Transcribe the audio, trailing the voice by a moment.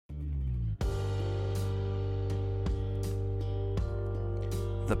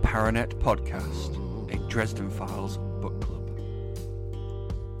the Paranet podcast, a Dresden Files book club.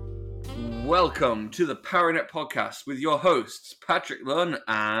 Welcome to the Paranet podcast with your hosts, Patrick Lunn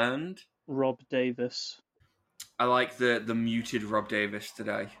and Rob Davis. I like the muted Rob Davis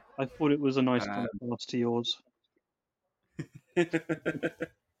today. I thought it was a nice contrast to yours.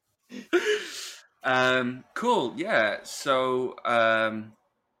 Cool, yeah. So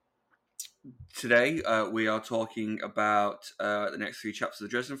today we are talking about the next three chapters of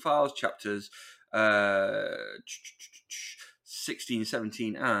the Dresden Files, chapters 16,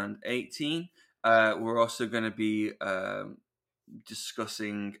 17, and 18. We're also going to be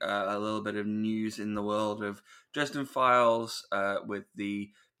discussing a little bit of news in the world of Dresden Files with the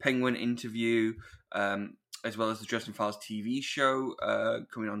Penguin interview, as well as the Dresden Files TV show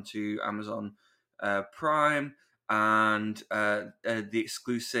coming onto Amazon Prime, and the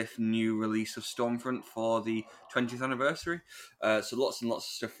exclusive new release of Stormfront for the 20th anniversary. So lots and lots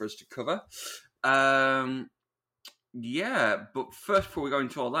of stuff for us to cover. Yeah, but first, before we go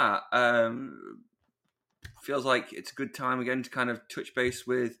into all that, feels like it's a good time again to kind of touch base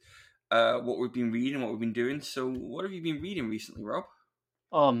with what we've been reading, what we've been doing. So what have you been reading recently, Rob?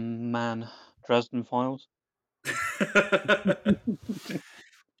 Oh man, Dresden Files. I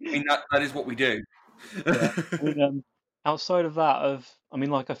mean, that is what we do. Yeah. I mean, outside of that,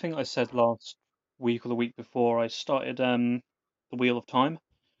 I think I said last week or the week before, I started The Wheel of Time.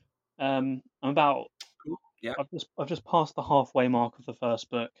 I'm about, Cool. Yeah. I've just passed the halfway mark of the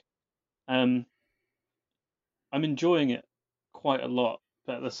first book. I'm enjoying it quite a lot,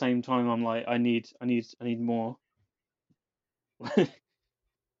 but at the same time, I'm like, I need more.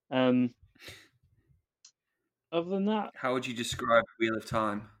 Um, Other than that, How would you describe Wheel of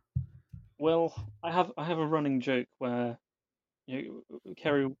Time? well, I have a running joke where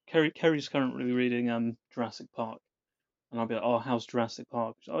Kerry's currently reading Jurassic Park, and I'll be like, oh, how's Jurassic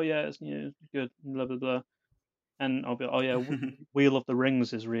Park? She's, oh yeah, it's good, blah blah blah, and I'll be like, oh yeah, Wheel of the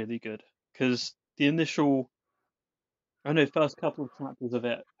Rings is really good because the initial, I know, first couple of chapters of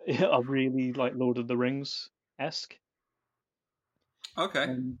it are really like Lord of the Rings esque. Okay.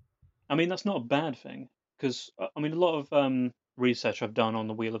 I mean that's not a bad thing because I mean a lot of research I've done on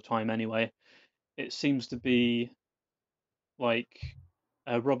the Wheel of Time anyway, it seems to be like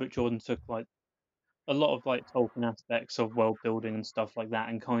Robert Jordan took like a lot of like Tolkien aspects of world building and stuff like that,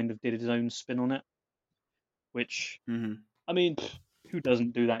 and kind of did his own spin on it. Which, I mean, who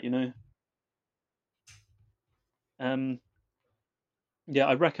doesn't do that, you know? Yeah,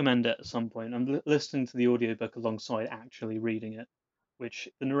 I recommend it at some point. I'm listening to the audiobook alongside actually reading it, which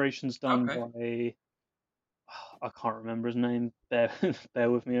the narration's done Okay. by I can't remember his name. Bear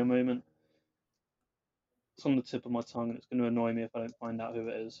bear with me a moment. It's on the tip of my tongue, and it's going to annoy me if I don't find out who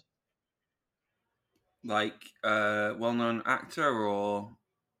it is. Like well-known actor or?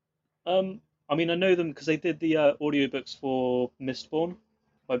 I mean, I know them because they did the audiobooks for Mistborn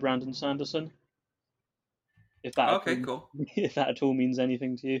by Brandon Sanderson. If that Okay, cool. if that at all means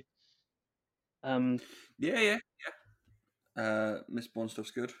anything to you. Yeah. Mistborn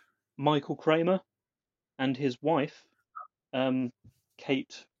stuff's good. Michael Kramer and his wife,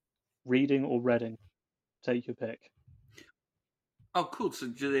 Kate Reading or Redding, take your pick. Oh, cool. So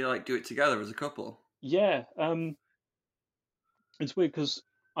do they like do it together as a couple? Yeah, it's weird because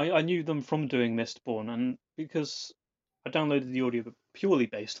I knew them from doing Mistborn, and because I downloaded the audiobook purely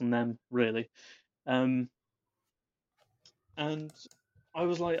based on them, really. And I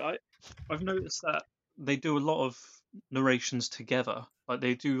was like, I've noticed that they do a lot of narrations together. Like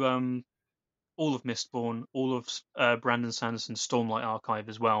they do all of Mistborn, all of Brandon Sanderson's Stormlight Archive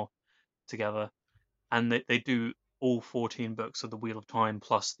as well together, and they do all 14 books of the Wheel of Time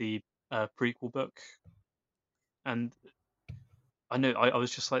plus the prequel book. And I know I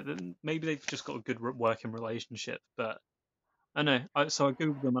was just like, maybe they've just got a good working relationship, but I know. So I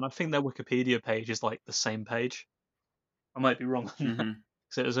googled them, and I think their Wikipedia page is like the same page. I might be wrong on that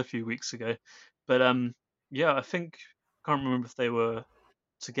because it was a few weeks ago, but yeah, I think I can't remember if they were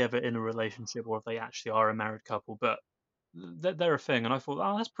together in a relationship or if they actually are a married couple, but they're a thing, and I thought,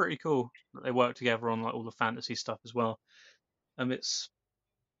 oh, that's pretty cool that they work together on like all the fantasy stuff as well. It's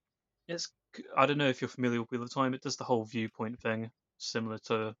I don't know if you're familiar with Wheel of Time. It does the whole viewpoint thing, similar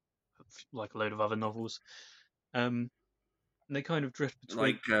to like a load of other novels. And they kind of drift between.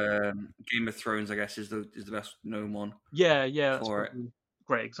 Like Game of Thrones, I guess, is the best known one. Yeah, that's for it. probably a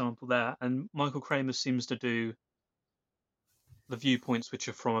great example there. And Michael Kramer seems to do the viewpoints which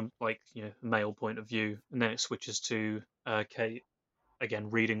are from like a male point of view, and then it switches to Kate again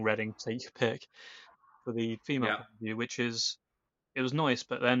reading Reading, take your pick, for the female point of view, which is it was nice,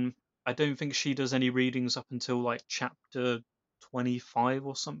 but then I don't think she does any readings up until like chapter 25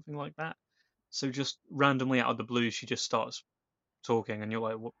 or something like that. So just randomly out of the blue, she just starts talking, and you're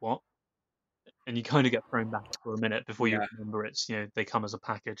like, What?" And you kind of get thrown back for a minute before you Yeah. remember it's they come as a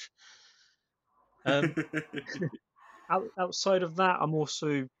package. Um, outside of that, I'm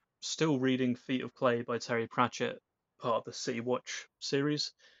also still reading Feet of Clay by Terry Pratchett, part of the City Watch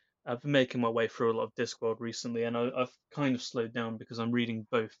series. I've been making my way through a lot of Discworld recently, and I've kind of slowed down because I'm reading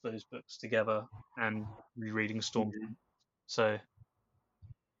both those books together and rereading Stormfront. So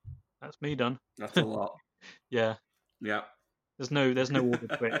that's me done. That's a lot. Yeah, Yeah. there's no order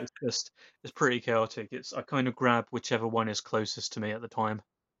to it. It's pretty chaotic. I kind of grab whichever one is closest to me at the time.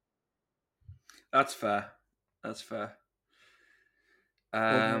 That's fair. That's fair.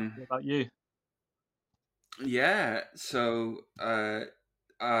 What about you? Yeah, so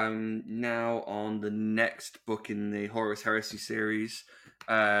I'm now on the next book in the Horus Heresy series,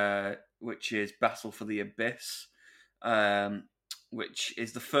 which is Battle for the Abyss, um, which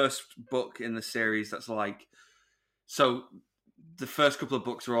is the first book in the series that's like. So the first couple of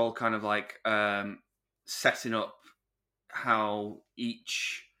books are all kind of like setting up how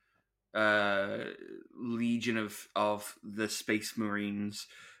each uh, legion of the Space Marines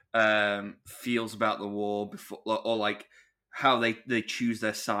feels about the war before, or like how they choose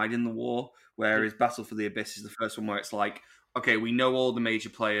their side in the war. Yeah, Whereas Battle for the Abyss is the first one where it's like, okay, we know all the major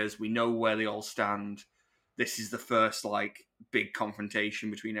players, we know where they all stand. This is the first like big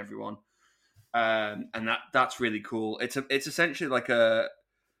confrontation between everyone, and that's really cool. It's essentially like I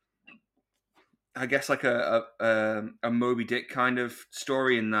guess like a Moby Dick kind of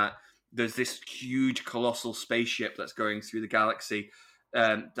story in that there's this huge colossal spaceship that's going through the galaxy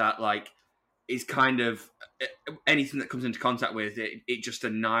that like is kind of anything that comes into contact with it just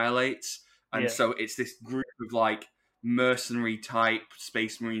annihilates, and yeah, so it's this group of like mercenary type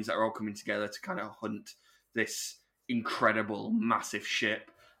space marines that are all coming together to kind of hunt this incredible massive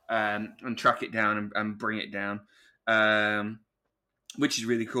ship, and track it down and bring it down. Um, which is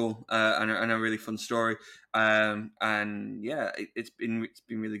really cool, and a really fun story. And yeah, it's been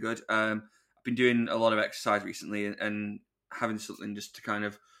really good. I've been doing a lot of exercise recently, and having something just to kind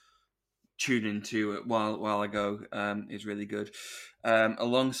of tune into it while I go is really good.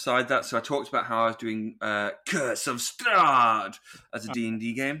 Alongside that, so I talked about how I was doing Curse of Strahd as a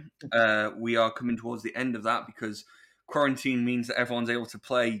D&D game. We are coming towards the end of that because quarantine means that everyone's able to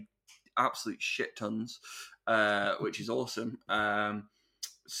play absolute shit tons, which is awesome.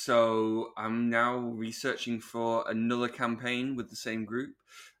 So I'm now researching for another campaign with the same group,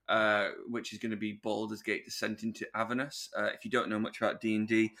 which is going to be Baldur's Gate: Descent into Avernus. If you don't know much about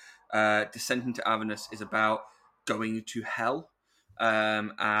D&D, Descent into Avernus is about going to hell,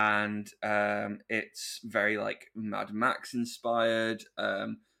 and it's very like Mad Max inspired,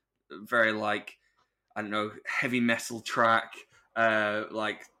 very like I don't know, heavy metal track,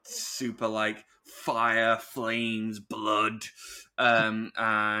 like super like fire, flames, blood,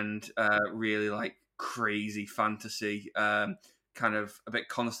 and really like crazy fantasy, kind of a bit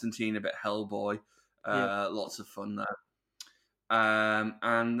Constantine, a bit Hellboy, yeah. lots of fun there.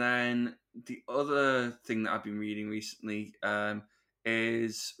 And then the other thing that I've been reading recently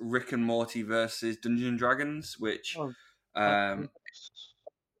is Rick and Morty versus Dungeons and Dragons, which, Oh, Patrick um, Rothfuss.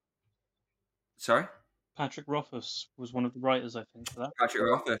 sorry, Patrick Rothfuss was one of the writers, I think, for that. Patrick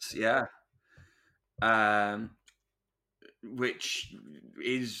Rothfuss, yeah. Um, which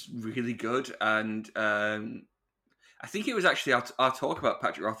is really good. And I think it was actually our talk about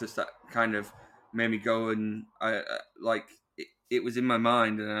Patrick Rothfuss that kind of made me go and like it was in my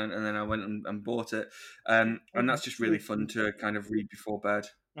mind, and then I went and bought it. And I'm that's just really sure fun to kind of read before bed.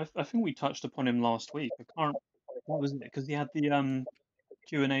 I think we touched upon him last week. I can't. What was it? Because he had the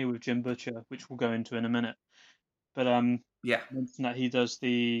Q&A with Jim Butcher, which we'll go into in a minute. But Yeah, mentioned that he does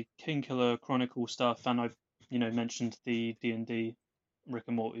the Kingkiller Chronicle stuff, and I've mentioned the D&D Rick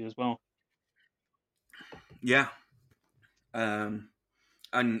and Morty as well. yeah. Um,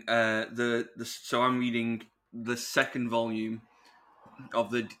 and the so I'm reading the second volume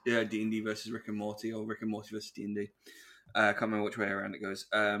of the D&D versus Rick and Morty, or Rick and Morty versus D&D. I can't remember which way around it goes.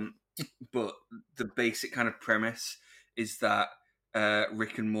 But the basic kind of premise is that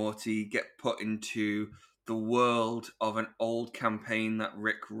Rick and Morty get put into the world of an old campaign that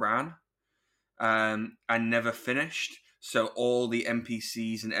Rick ran, and never finished. So all the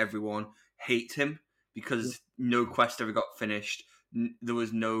NPCs and everyone hate him because no quest ever got finished. There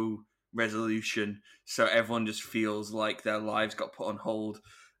was no resolution, so everyone just feels like their lives got put on hold.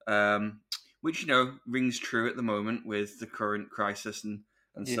 Which rings true at the moment with the current crisis and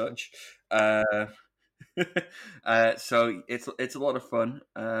Yeah, such. So it's a lot of fun,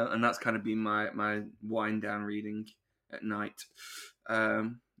 and that's kind of been my wind down reading at night.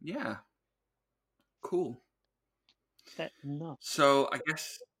 Yeah, cool. Fair enough. So I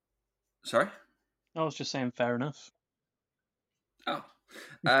guess, sorry. I was just saying fair enough. Oh,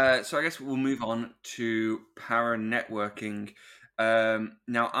 so I guess we'll move on to para networking.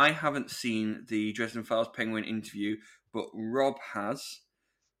 Now, I haven't seen the Dresden Files Penguin interview, but Rob has.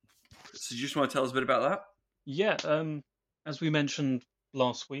 So, you just want to tell us a bit about that? Yeah, as we mentioned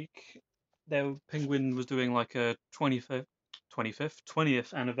last week, Penguin was doing like a 20th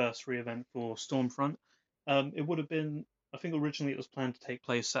anniversary event for Stormfront. It would have been, I think originally it was planned to take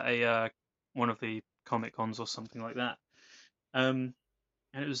place at a one of the Comic Cons or something like that. And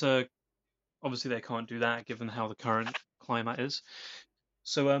it was obviously they can't do that given how the current climate is.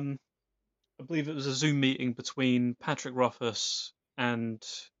 So I believe it was a Zoom meeting between Patrick Rothfuss and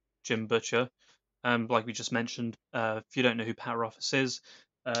Jim Butcher. Like we just mentioned, if you don't know who Pat Rothfuss is,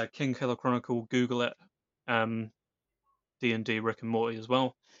 King Killer Chronicle, Google it. D&D, Rick and Morty as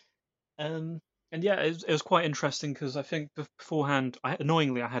well. Um, and yeah, it was quite interesting because I think beforehand,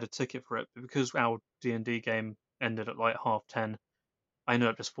 annoyingly, I had a ticket for it, but because our D&D game ended at like 10:30, I ended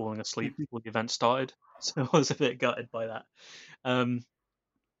up just falling asleep before the event started, so I was a bit gutted by that. Um,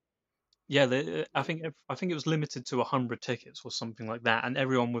 yeah, I think it was limited to 100 tickets or something like that, and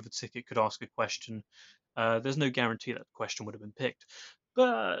everyone with a ticket could ask a question. There's no guarantee that the question would have been picked,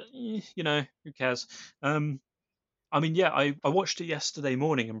 but who cares? I mean, yeah, I watched it yesterday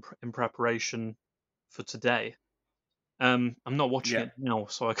morning in preparation for today. I'm not watching Yeah. it now,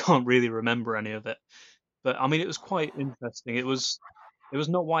 so I can't really remember any of it. But I mean, it was quite interesting. It was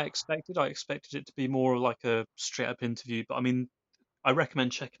not what I expected. I expected it to be more like a straight up interview, but I mean, I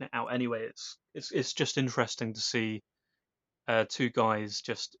recommend checking it out anyway. It's just interesting to see two guys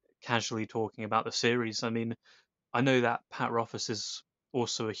just casually talking about the series. I mean, I know that Pat Rothfuss is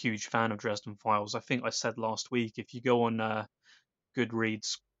also a huge fan of Dresden Files. I think I said last week if you go on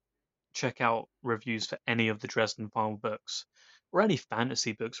Goodreads, check out reviews for any of the Dresden File books or any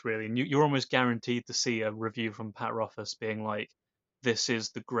fantasy books really, and you're almost guaranteed to see a review from Pat Rothfuss being like, "This is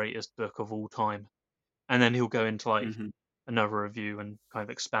the greatest book of all time," and then he'll go into like Hmm. another review and kind of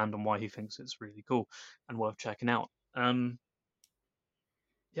expand on why he thinks it's really cool and worth checking out.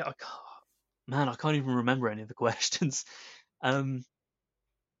 Yeah, man, I can't even remember any of the questions. Um,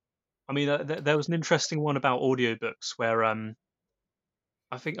 I mean, there was an interesting one about audiobooks where I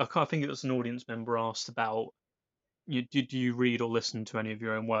think it was an audience member asked about do you read or listen to any of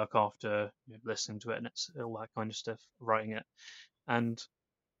your own work after listening to it and it's all that kind of stuff, writing it. And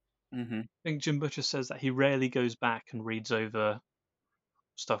Hmm. I think Jim Butcher says that he rarely goes back and reads over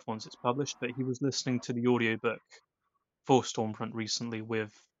stuff once it's published, but he was listening to the audiobook for Stormfront recently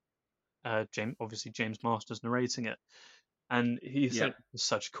with obviously James Masters narrating it. And he said Yeah. it was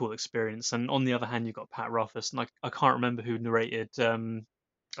such a cool experience. And on the other hand, you got Pat Rothfuss, and I can't remember who narrated.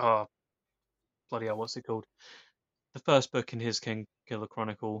 Oh bloody hell, what's it called? The first book in his King Killer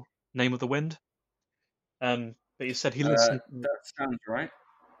Chronicle, Name of the Wind. But he said he listened. That sounds right.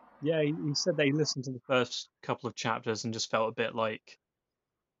 Yeah, he said that he listened to the first couple of chapters and just felt a bit like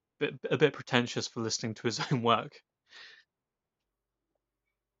a bit pretentious for listening to his own work.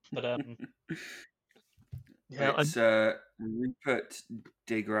 But yeah, It's Rupert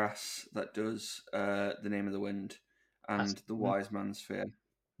Degrasse that does The Name of the Wind that's and The Wise Man's Fear.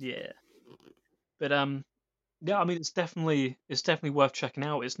 yeah. But yeah, I mean, it's definitely worth checking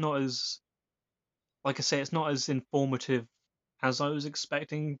out. It's not as like I say, it's not as informative as I was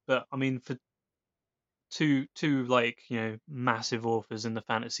expecting. But I mean, for two like massive authors in the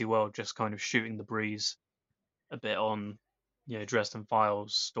fantasy world, just kind of shooting the breeze a bit on Dresden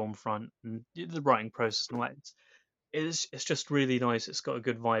Files, Stormfront, and the writing process and all that. It's just really nice. It's got a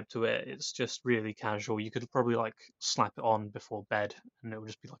good vibe to it. It's just really casual. You could probably like slap it on before bed, and it would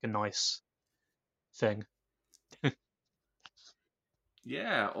just be like a nice thing.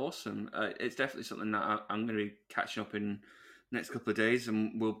 Yeah, awesome. It's definitely something that I'm going to be catching up in the next couple of days,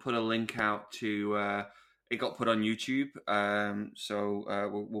 and we'll put a link out to. It got put on YouTube, so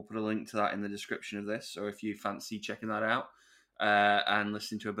we'll put a link to that in the description of this. So if you fancy checking that out and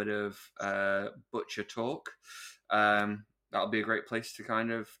listening to a bit of Butcher talk, that'll be a great place to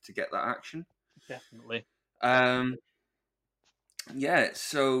kind of to get that action. Definitely. Um, yeah,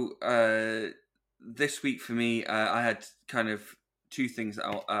 so this week for me, I had kind of two things that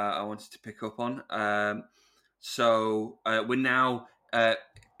I wanted to pick up on. So we're now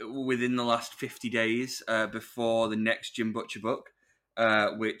within the last 50 days before the next Jim Butcher book,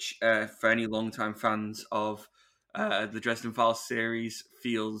 which for any longtime fans of the Dresden Files series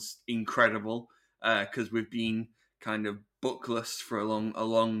feels incredible because we've been kind of bookless for a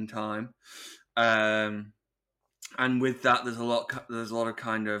long time. Um, and with that, there's a lot of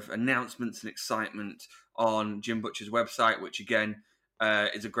kind of announcements and excitement on Jim Butcher's website, which again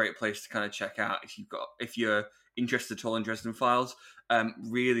is a great place to kind of check out if you're interested at all in Dresden Files.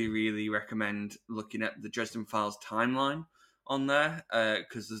 Really, really recommend looking at the Dresden Files timeline on there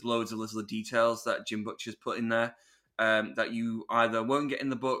because there's loads of little details that Jim Butcher's put in there that you either won't get in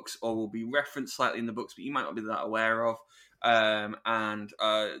the books or will be referenced slightly in the books, but you might not be that aware of, and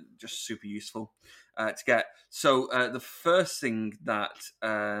just super useful to get. So the first thing that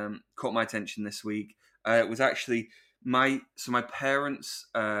caught my attention this week was actually my parents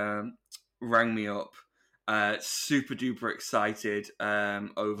rang me up, super duper excited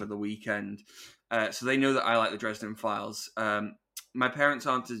over the weekend. So they know that I like the Dresden Files. My parents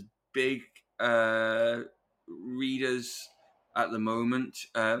aren't as big readers at the moment.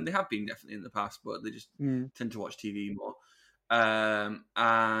 They have been definitely in the past, but they just tend to watch TV more.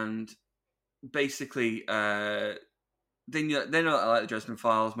 And basically, they know that I like the Dresden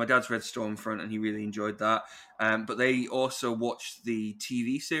Files. My dad's read Stormfront, and he really enjoyed that. But they also watched the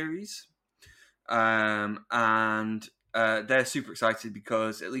TV series, and they're super excited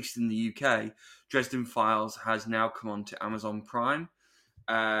because, at least in the UK, Dresden Files has now come onto Amazon Prime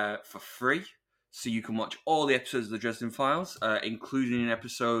for free. So you can watch all the episodes of the Dresden Files, including an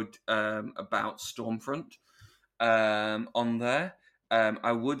episode about Stormfront on there.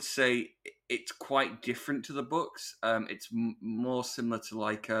 I would say it's quite different to the books. It's more similar to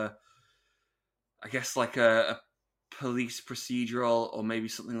like I guess like a police procedural, or maybe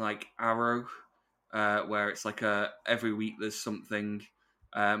something like Arrow, where it's like every week there's something.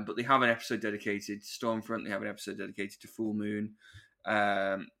 But they have an episode dedicated to Stormfront. They have an episode dedicated to Full Moon.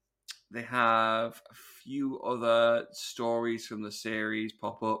 They have a few other stories from the series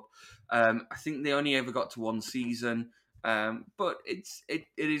pop up. I think they only ever got to one season, but it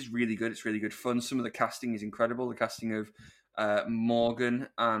is really good. It's really good fun. Some of the casting is incredible. The casting of Morgan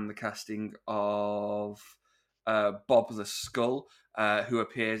and the casting of Bob the Skull, who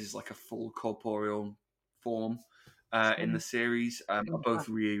appears as like a full corporeal form in the series, are both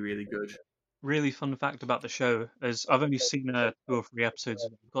really, really good. Really fun fact about the show is I've only seen 2 or 3 episodes.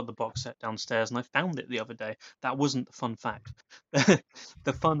 I've got the box set downstairs, and I found it the other day. That wasn't the fun fact.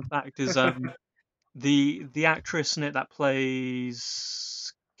 The fun fact is the actress in it that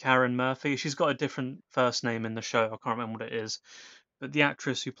plays Karen Murphy. She's got a different first name in the show. I can't remember what it is, but the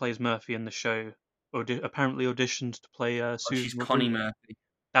actress who plays Murphy in the show apparently auditioned to play She's Susan Connie Rodriguez. Murphy.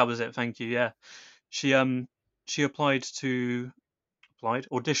 That was it. Thank you. Yeah, she she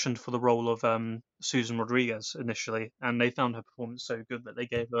auditioned for the role of Susan Rodriguez initially, and they found her performance so good that they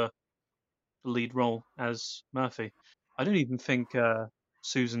gave her the lead role as Murphy. I don't even think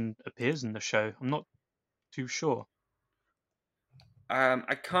Susan appears in the show. I'm not too sure.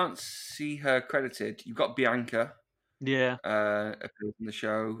 I can't see her credited. You've got Bianca Yeah, appears in the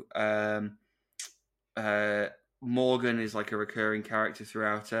show. Uh, Morgan is like a recurring character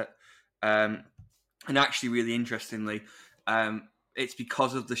throughout it. And actually, really interestingly, it's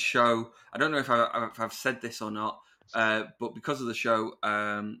because of the show. I don't know if I've said this or not, but because of the show,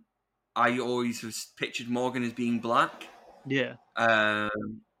 I always have pictured Morgan as being black. yeah,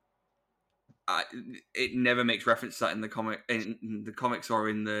 Um, it never makes reference to that in the comics or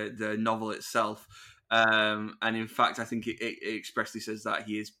in the novel itself. And in fact, I think it expressly says that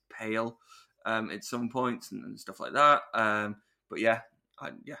he is pale at some points and stuff like that. But yeah,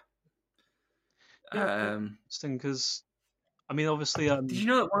 yeah. yeah. Quite interesting because I mean, obviously, Did you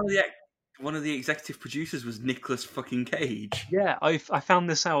know that one of the executive producers was Nicolas fucking Cage? yeah, I found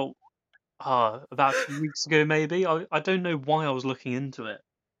this out about a few weeks ago, maybe. I don't know why I was looking into it,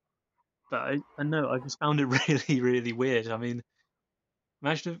 but I know I just found it really, really weird. I mean,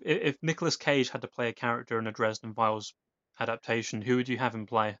 imagine if Nicolas Cage had to play a character in a Dresden Files adaptation, who would you have him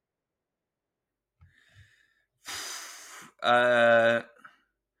play? Uh,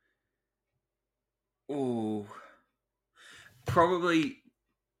 oh, probably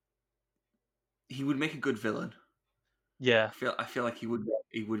he would make a good villain. Yeah, I feel like he would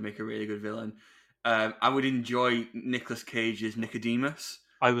make a really good villain. I would enjoy Nicolas Cage's Nicodemus.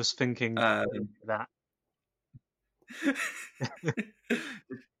 I was thinking Um, that.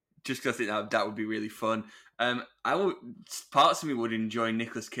 just because I think that would be really fun. I would parts of me would enjoy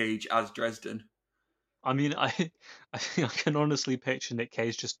Nicolas Cage as Dresden. I mean, I think I can honestly picture Nick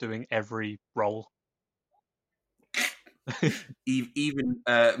Cage just doing every role. Even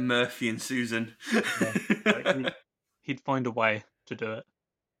Murphy and Susan. Yeah, like he'd find a way to do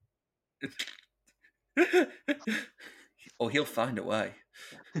Oh, he'll find a way.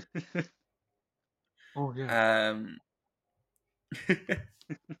 it. Oh yeah. Um,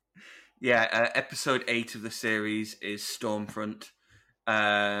 Yeah, episode 8 of the series is Stormfront,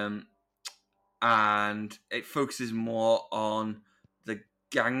 um, and it focuses more on the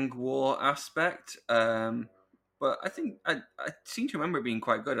gang war aspect. But I think I seem to remember it being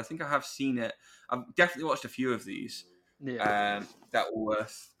quite good. I think I have seen it. I've definitely watched a few of these Yeah, that were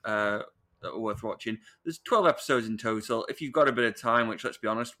worth watching. There's 12 episodes in total. If you've got a bit of time, which let's be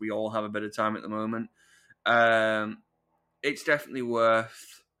honest, we all have a bit of time at the moment, um, it's definitely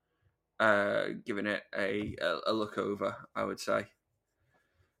worth giving it a look over, I would say.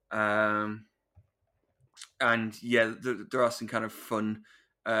 Um, and yeah, there are some kind of fun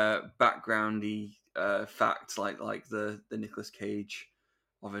backgroundy facts like the Nicolas Cage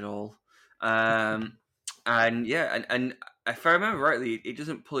of it all. And yeah, and if I remember rightly, it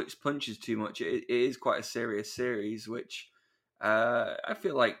doesn't pull its punches too much. It is quite a serious series, which I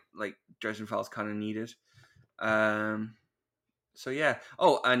feel like Dresden Files kind of needed. So yeah.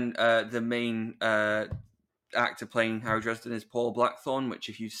 Oh, and the main actor playing Harry Dresden is Paul Blackthorne, which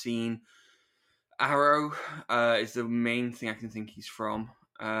if you've seen Arrow, is the main thing I can think he's from.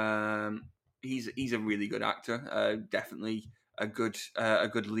 He's a really good actor, definitely a good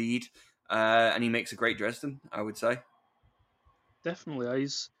lead, and he makes a great Dresden, I would say. definitely.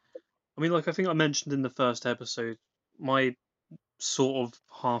 I mean, like I think I mentioned in the first episode, my sort of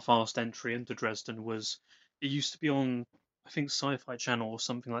half-assed entry into Dresden was it used to be on, I think, Sci-Fi Channel or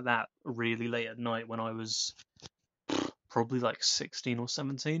something like that, really late at night when I was probably like 16 or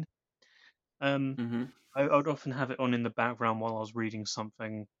 17. Um, Mm-hmm. I would often have it on in the background while I was reading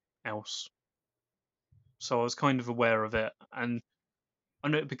something else, so I was kind of aware of it, and I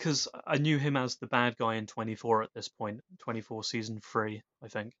know because I knew him as the bad guy in 24 at this point, 24 season 3, I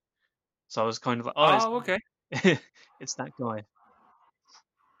think. So I was kind of like, oh, Oh, okay. it's that guy.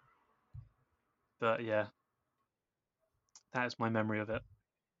 But yeah, that is my memory of it.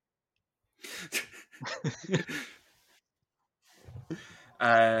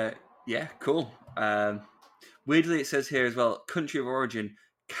 uh, yeah, cool. Weirdly, it says here as well, country of origin,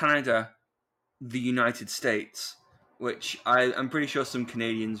 Canada, the United States, which I'm pretty sure some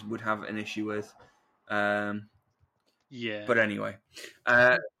Canadians would have an issue with. Um, but Yeah, anyway,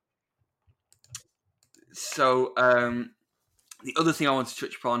 uh, so the other thing I wanted to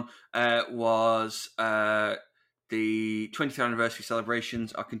touch upon was the 20th anniversary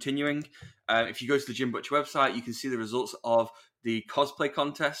celebrations are continuing. If you go to the Jim Butcher website, you can see the results of the cosplay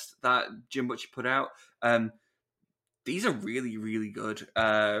contest that Jim Butcher put out. These are really, really good.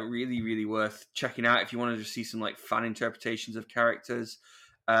 Really, really worth checking out if you want to just see some like fan interpretations of characters.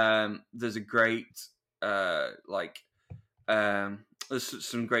 There's a great there's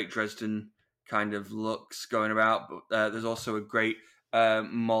some great Dresden kind of looks going about, but there's also a great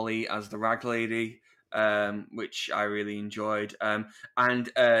Molly as the Rag Lady, which I really enjoyed, and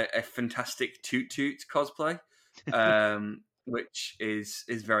a fantastic Toot Toot cosplay, which is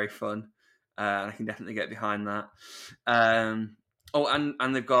very fun. And I can definitely get behind that. Oh,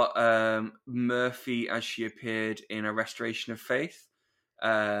 and they've got Murphy as she appeared in A Restoration of Faith,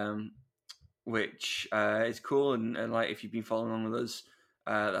 um, which is cool. And like if you've been following along with us,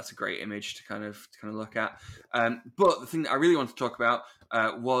 that's a great image to kind of look at. But the thing that I really want to talk about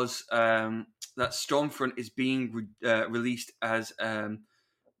was that Stormfront is being released as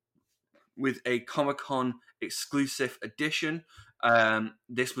with a Comic-Con exclusive edition.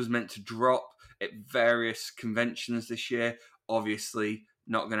 This was meant to drop at various conventions this year. Obviously,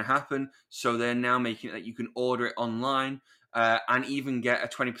 not going to happen. So they're now making it that you can order it online and even get a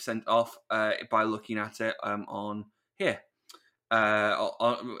 20% off by looking at it on here.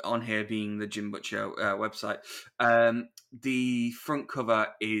 On here being the Jim Butcher website. The front cover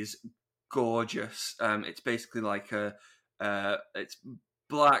is gorgeous. It's basically like it's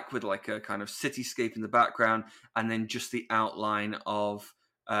black with like a kind of cityscape in the background, and then just the outline of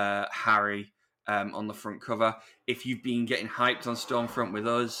Harry on the front cover. If you've been getting hyped on Stormfront with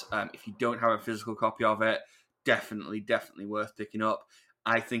us, if you don't have a physical copy of it, definitely worth picking up.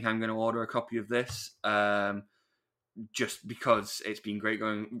 I think I'm going to order a copy of this. Just because it's been great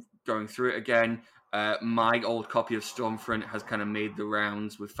going through it again. My old copy of Stormfront has kind of made the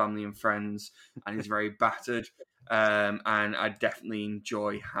rounds with family and friends and is very battered. And I definitely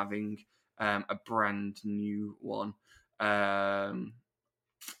enjoy having a brand new one.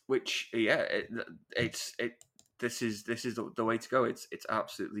 Which yeah, it's this is the way to go. It's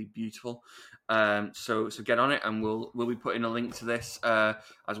absolutely beautiful. So get on it, and we'll be putting a link to this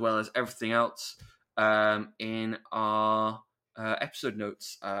as well as everything else in our episode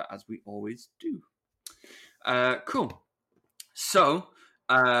notes as we always do. Cool. So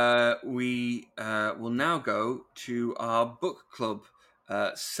we will now go to our book club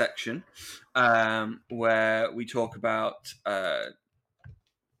section where we talk about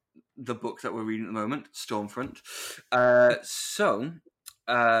the book that we're reading at the moment, Stormfront.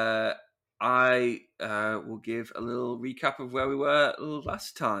 I will give a little recap of where we were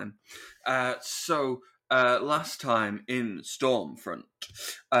last time. Last time in Stormfront,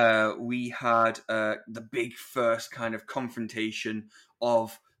 we had the big first kind of confrontation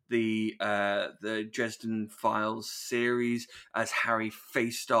of the Dresden Files series as Harry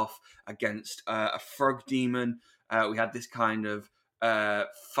faced off against a frog demon. We had this kind of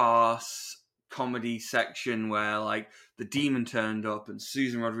farce comedy section where like the demon turned up and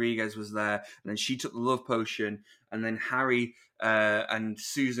Susan Rodriguez was there, and then she took the love potion, and then Harry and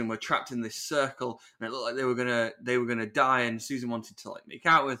Susan were trapped in this circle, and it looked like they were gonna die, and Susan wanted to like make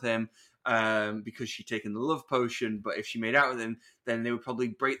out with him because she'd taken the love potion, but if she made out with him, then they would probably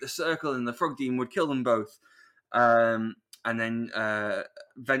break the circle, and the frog demon would kill them both. And then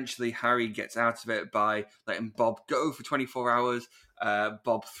eventually Harry gets out of it by letting Bob go for 24 hours.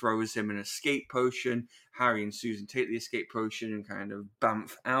 Bob throws him an escape potion. Harry and Susan take the escape potion and kind of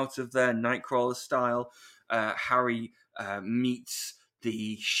bamf out of there, Nightcrawler style. Harry meets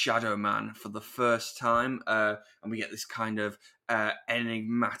the Shadow Man for the first time, and we get this kind of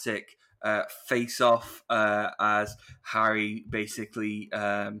enigmatic face-off as Harry basically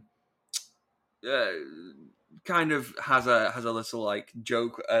kind of has a little like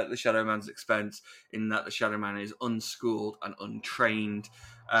joke at the Shadow Man's expense, in that the Shadow Man is unschooled and untrained,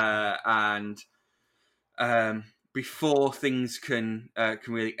 and before things can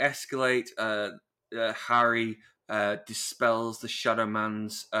really escalate, Harry dispels the Shadow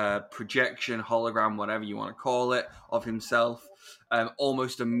Man's projection, hologram, whatever you want to call it, of himself.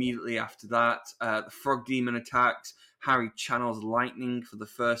 Almost immediately after that, the Frog Demon attacks. Harry channels lightning for the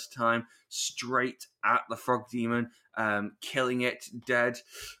first time straight at the Frog Demon, killing it dead.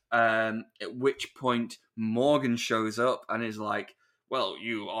 At which point Morgan shows up and is like, well,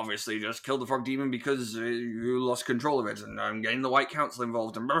 you obviously just killed the Frog Demon because you lost control of it, and I'm getting the White Council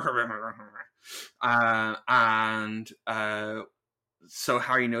involved. So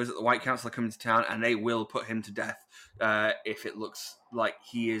Harry knows that the White Council are coming to town, and they will put him to death if it looks like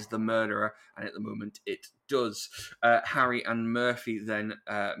he is the murderer, and at the moment it does. Harry and Murphy then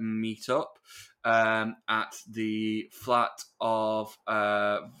meet up at the flat of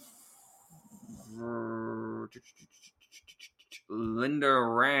Linda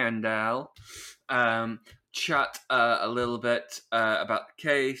Randall. Chat a little bit about the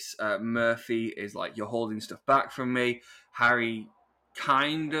case. Murphy is like, you're holding stuff back from me. Harry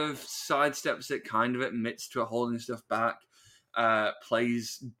kind of sidesteps it, kind of admits to holding stuff back,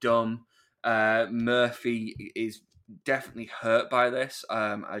 plays dumb. Murphy is definitely hurt by this,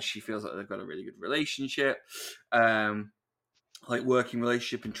 as she feels like they've got a really good relationship. Like working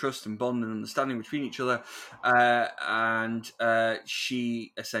relationship and trust and bond and understanding between each other, and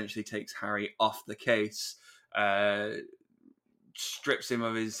she essentially takes Harry off the case, strips him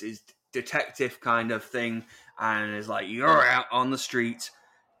of his detective kind of thing, and is like, you're out on the street,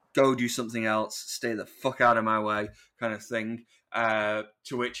 go do something else, stay the fuck out of my way, kind of thing. To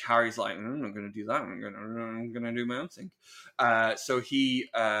which Harry's like, I'm not going to do that, I'm going to do my own thing. So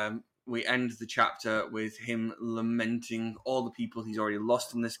we end the chapter with him lamenting all the people he's already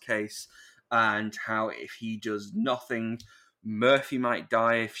lost in this case, and how if he does nothing, Murphy might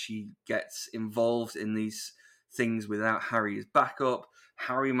die if she gets involved in these things without Harry's backup.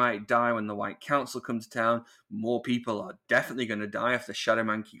 Harry might die when the White Council comes to town. More people are definitely going to die if the Shadow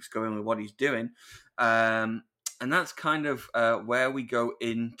Man keeps going with what he's doing. And that's kind of where we go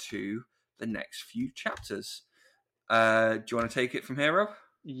into the next few chapters. Do you want to take it from here, Rob?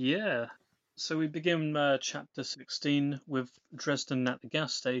 Yeah. So we begin chapter 16 with Dresden at the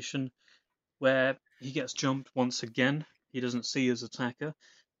gas station, where he gets jumped once again. He doesn't see his attacker,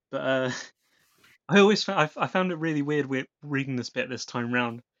 but I found it really weird reading this bit this time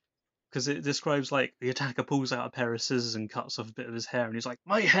round, because it describes like the attacker pulls out a pair of scissors and cuts off a bit of his hair, and he's like,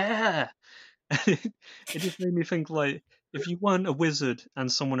 "My hair!" It just made me think, like, if you weren't a wizard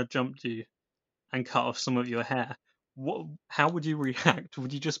and someone had jumped you and cut off some of your hair, how would you react?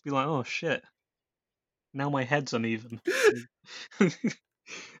 Would you just be like, "Oh shit, now my head's uneven"?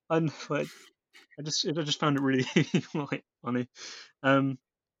 And like, I just found it really like funny.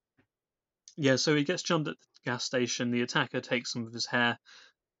 Yeah, so he gets jumped at the gas station. The attacker takes some of his hair.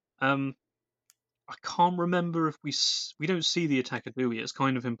 I can't remember if we don't see the attacker, do we? It's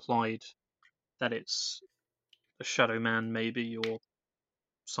kind of implied that it's a Shadow Man, maybe, or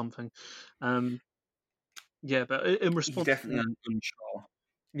something. Yeah, but in He's response to definitely that, unsure.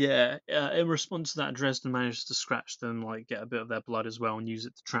 Yeah, in response to that, Dresden manages to scratch them, like get a bit of their blood as well, and use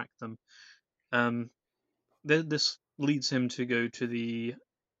it to track them. Um, this leads him to go to the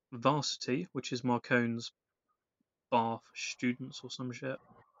Varsity, which is Marcone's bar for students or some shit.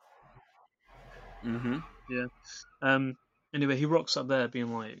 Mm-hmm. Yeah. Um. Anyway, he rocks up there,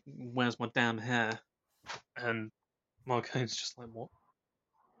 being like, "Where's my damn hair?" And Marcone's just like, "What?"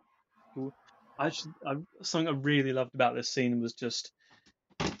 Cool. Something I really loved about this scene was just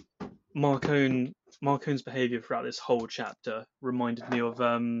Marcone. Marcone's behavior throughout this whole chapter reminded me of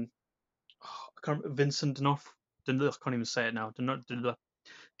I can't remember, Vincent D'Onofrio. I can't even say it now.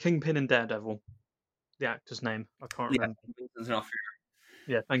 Kingpin and Daredevil, the actor's name. I can't Yeah, remember. Vincent's an offer.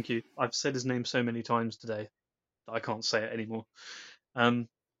 Yeah, thank you. I've said his name so many times today that I can't say it anymore. Um,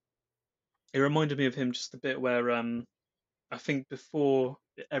 it reminded me of him just a bit where I think before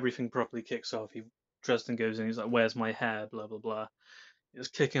everything properly kicks off, Dresden goes in. He's like, "Where's my hair?" Blah blah blah. He was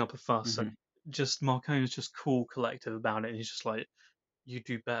kicking up a fuss, and Mm-hmm. just Marcone's just cool, collective about it. And he's just like, "You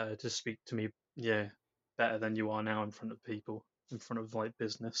do better to speak to me, yeah, better than you are now in front of people, in front of like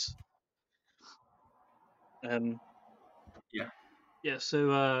business." Um, Yeah. yeah.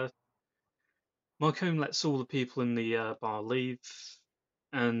 So Marcone lets all the people in the bar leave,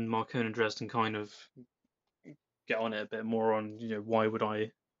 and Marcone and Dresden kind of get on it a bit more on, why would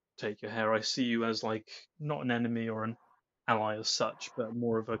I take your hair? I see you as like not an enemy or an ally as such, but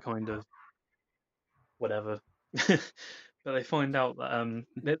more of a kind of whatever. But they find out that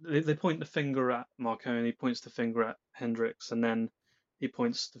they point the finger at Marcone, he points the finger at Hendrix, and then he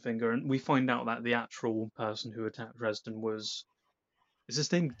points the finger, and we find out that the actual person who attacked Dresden was, is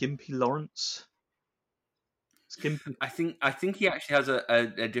his name Gimpy Lawrence? It's Gimpy. I think he actually has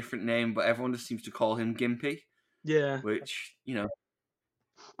a different name, but everyone just seems to call him Gimpy, Yeah, which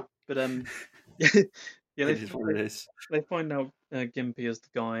but yeah, it is what it is. they find out Gimpy is the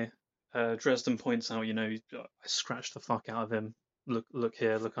guy. Dresden points out, I scratched the fuck out of him. Look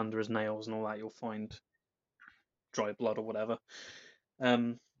here, look under his nails and all that. You'll find dry blood or whatever.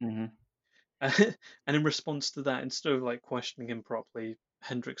 Um, Mm-hmm. and in response to that, instead of like questioning him properly,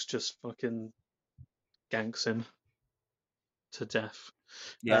 Hendrix just fucking ganks him to death.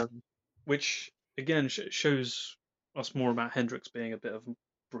 Yeah. Um, which again shows us more about Hendrix being a bit of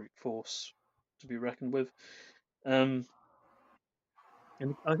brute force to be reckoned with. Um,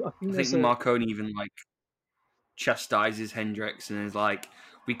 and I think I think there's a Marconi even like chastises Hendrix and is like,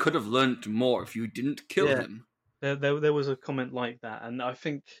 "We could have learnt more if you didn't kill yeah, him." there was a comment like that, and I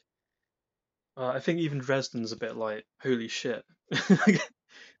think even Dresden's a bit like, holy shit.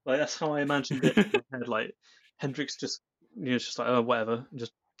 Like that's how I imagined it in my head. Like Hendrix just, just like, oh whatever, and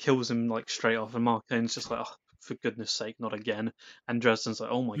just kills him like straight off, and Marcone's just like, oh, for goodness sake, not again. And Dresden's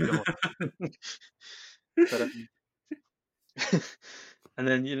like, oh my god. But and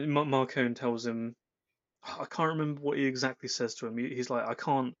then Marcone tells him, I can't remember what he exactly says to him. He's like,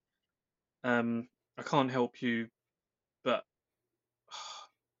 um, I can't help you, but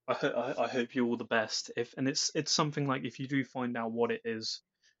I hope you all the best. If and it's something like, if you do find out what it is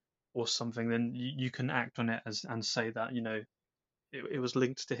or something, then you can act on it as and say that it was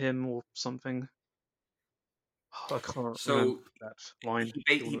linked to him or something. I can't remember So that line. he If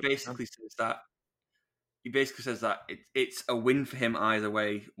ba- you he want to, basically says that it's a win for him either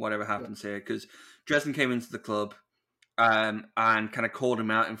way, whatever yeah, happens here, because Dresden came into the club and kind of called him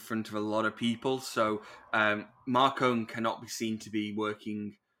out in front of a lot of people. So Marcone cannot be seen to be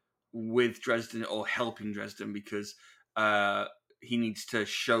working with Dresden or helping Dresden because uh, he needs to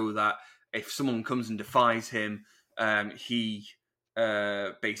show that if someone comes and defies him, he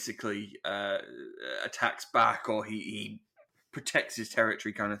basically attacks back or he protects his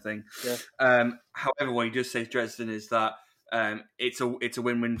territory, kind of thing. yeah, However, what he does say to Dresden is that it's a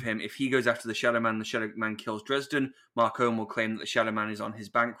win-win for him. If he goes after the Shadow Man, the Shadow Man kills Dresden. Marcone will claim that the Shadow Man is on his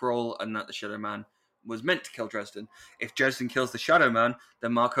bankroll and that the Shadow Man was meant to kill Dresden. If Dresden kills the Shadow Man,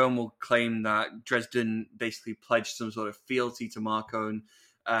 then Marcone will claim that Dresden basically pledged some sort of fealty to Marcone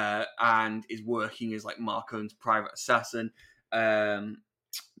and is working as like Marcone's private assassin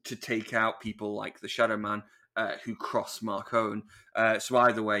to take out people like the Shadow Man who cross Marcone. So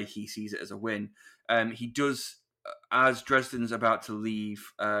either way, he sees it as a win. He does, as Dresden's about to leave,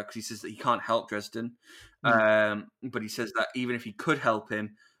 because he says that he can't help Dresden, mm, but he says that even if he could help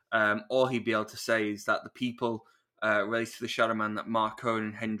him, all he'd be able to say is that the people related to the Shadow Man that Marcone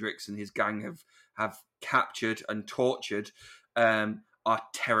and Hendrix and his gang have captured and tortured are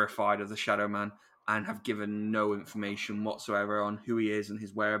terrified of the Shadow Man and have given no information whatsoever on who he is and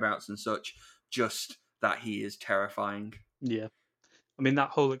his whereabouts and such, just that he is terrifying. yeah. I mean, that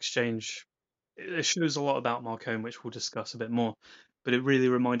whole exchange, it shows a lot about Marcone, which we'll discuss a bit more. but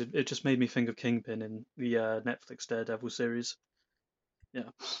it just made me think of Kingpin in the Netflix Daredevil series. Yeah.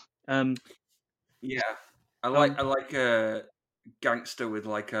 Um, Yeah, um, I like a gangster with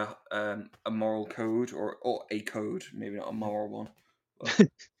like a moral code or a code, maybe not a moral one, but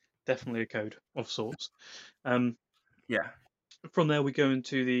definitely a code of sorts. Um, yeah. from there, we go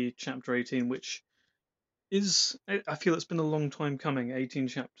into the chapter 18, which I feel it's been a long time coming, 18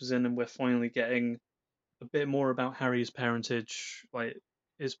 chapters in, and we're finally getting a bit more about Harry's parentage, like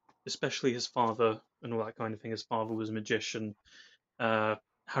his, especially his father and all that kind of thing. His father was a magician. Uh,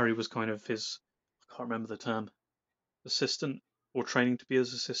 Harry was kind of his, I can't remember the term, assistant or training to be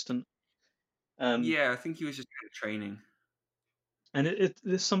his assistant. Um, Yeah, I think he was just kind of training. and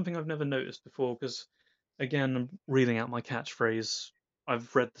it's something I've never noticed before because, again, I'm reeling out my catchphrase.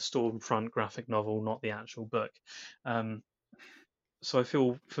 I've read the Stormfront graphic novel, not the actual book. Um, so I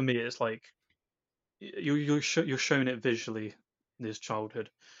feel for me it's like you're shown it visually in his childhood.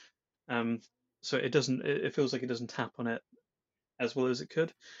 Um, so it feels like it doesn't tap on it as well as it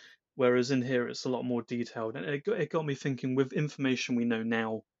could. Whereas in here it's a lot more detailed, and it got me thinking. With information we know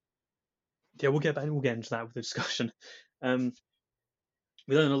now, yeah, we'll get into that with the discussion. Um,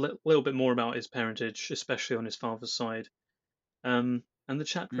 we learn a little bit more about his parentage, especially on his father's side. And the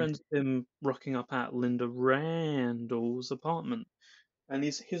chapter Mm, ends with him rocking up at Linda Randall's apartment, and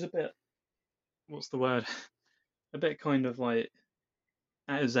he's a bit, what's the word? A bit kind of like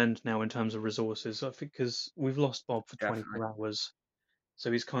at his end now in terms of resources. I think because we've lost Bob for definitely. 24 hours,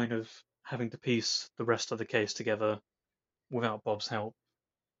 so he's kind of having to piece the rest of the case together without Bob's help,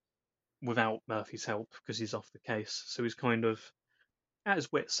 without Murphy's help because he's off the case. So he's kind of at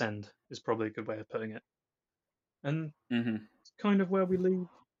his wit's end is probably a good way of putting it. And Hmm. it's kind of where we leave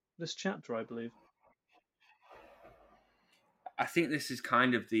this chapter, I believe. I think this is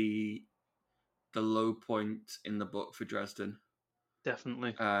kind of the low point in the book for Dresden.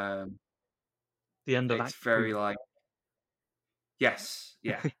 Definitely Um, the end of it's Act very Two. like yes,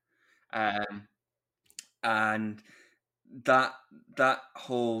 yeah, um, and that that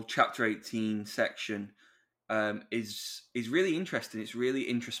whole chapter 18 section is really interesting. It's really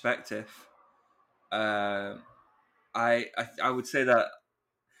introspective. Um I would say that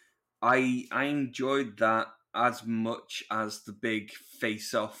I enjoyed that as much as the big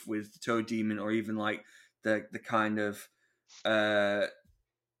face off with the Toad Demon, or even like the kind of uh,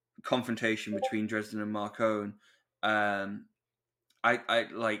 confrontation between Dresden and Marcone. Um, I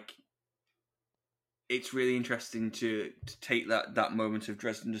like it's really interesting to take that moment of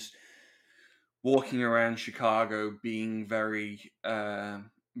Dresden just walking around Chicago, being very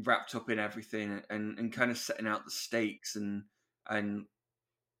wrapped up in everything, and kind of setting out the stakes and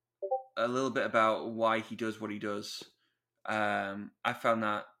a little bit about why he does what he does. I found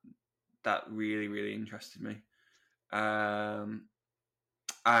that really really interested me. Um,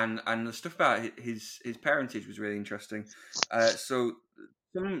 and the stuff about his parentage was really interesting. So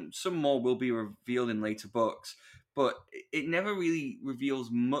some more will be revealed in later books, but it never really reveals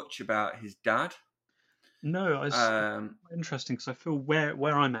much about his dad. No, it's Um, interesting because I feel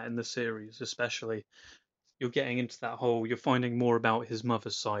where I'm at in the series, especially, you're getting into that whole. You're finding more about his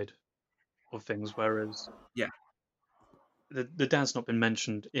mother's side of things, whereas yeah, the dad's not been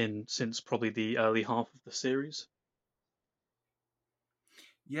mentioned in since probably the early half of the series.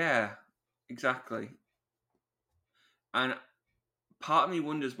 yeah, exactly. And part of me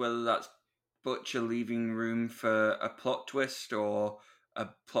wonders whether that's Butcher leaving room for a plot twist or a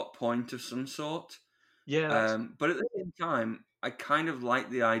plot point of some sort. Yeah, that's But at the same time, I kind of like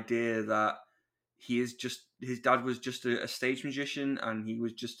the idea that his dad was just a stage magician and he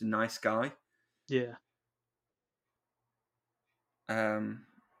was just a nice guy. yeah, Um,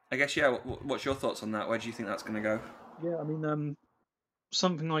 I guess yeah. What's your thoughts on that? Where do you think that's going to go? yeah. I mean,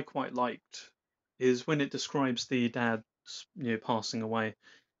 something I quite liked is when it describes the dad's passing away.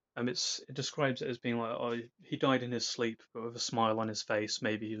 It describes it as being like, oh, he died in his sleep, but with a smile on his face.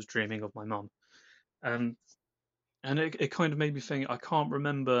 Maybe he was dreaming of my mum. Um, and it kind of made me think. I can't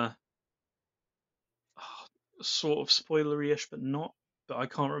remember, sort of spoilery-ish, but not. But I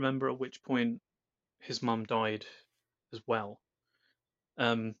can't remember at which point his mum died as well.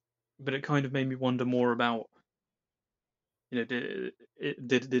 Um, but it kind of made me wonder more about, did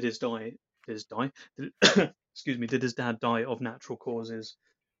his die? Did his die? Did, excuse me. Did his dad die of natural causes,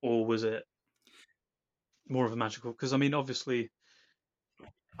 or was it more of a magical? Because I mean, obviously,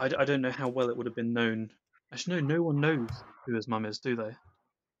 I don't know how well it would have been known. Actually, no, no one knows who his mum is, do they?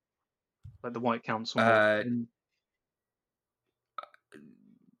 Like the White Council more. Uh,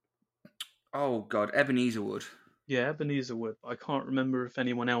 oh God, Ebenezer would. Yeah, Ebenezer would. I can't remember if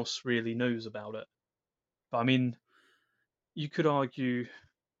anyone else really knows about it. But I mean, you could argue.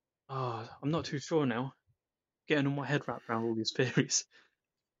 I'm not too sure now. Getting all my head wrapped around all these theories.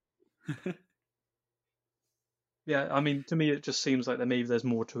 Yeah, I mean, to me, it just seems like maybe there's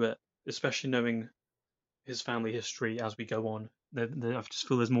more to it, especially knowing his family history as we go on. I just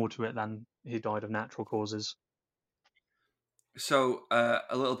feel there's more to it than he died of natural causes. So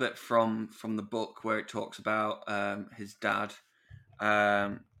a little bit from the book where it talks about his dad.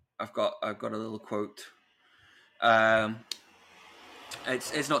 Um, I've got a little quote. Um,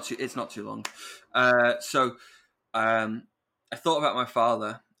 it's not too long. So I thought about my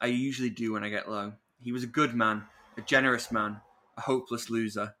father. I usually do when I get low. He was a good man, a generous man, a hopeless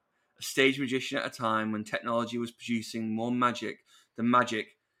loser, a stage magician at a time when technology was producing more magic than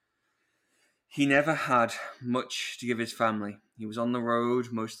magic. He never had much to give his family. He was on the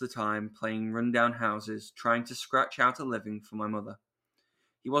road most of the time, playing rundown houses, trying to scratch out a living for my mother.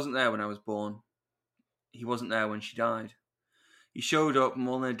 He wasn't there when I was born. He wasn't there when she died. He showed up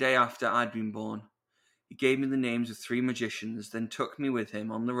more than a day after I'd been born. He gave me the names of 3 magicians, then took me with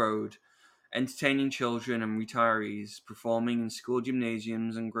him on the road, entertaining children and retirees, performing in school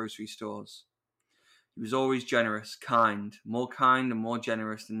gymnasiums and grocery stores. He was always generous, kind and more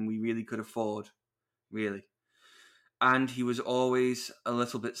generous than we really could afford, really. And he was always a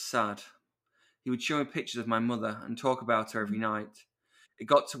little bit sad. He would show me pictures of my mother and talk about her every night. It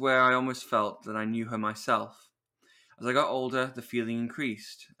got to where I almost felt that I knew her myself. As I got older, the feeling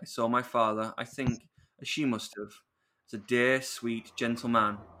increased. I saw my father, I think, as she must have, as a dear, sweet, gentle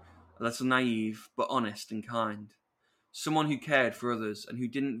man, a little naive, but honest and kind. Someone who cared for others and who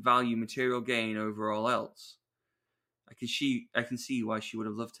didn't value material gain over all else. I can see why she would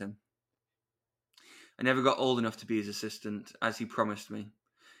have loved him. I never got old enough to be his assistant, as he promised me.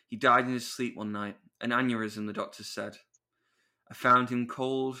 He died in his sleep one night, an aneurysm, the doctors said. I found him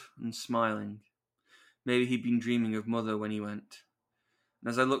cold and smiling. Maybe he'd been dreaming of mother when he went. And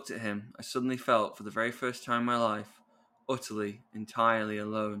as I looked at him, I suddenly felt, for the very first time in my life, utterly, entirely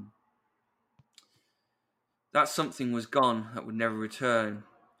alone. That something was gone that would never return.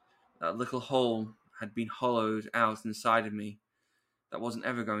 That little hole had been hollowed out inside of me that wasn't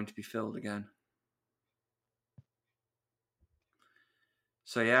ever going to be filled again.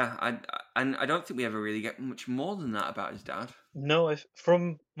 So yeah, I don't think we ever really get much more than that about his dad. No,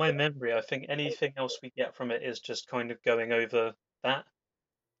 from my memory, I think anything else we get from it is just kind of going over that.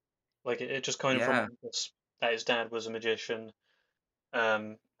 Like it just kind of Yeah, reminds us that his dad was a magician,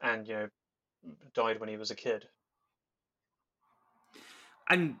 and died when he was a kid.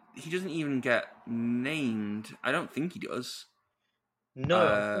 and he doesn't even get named. I don't think he does,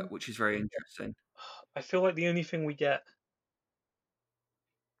 No, which is very interesting. I feel like the only thing we get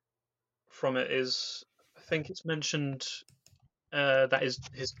from it is I think it's mentioned that is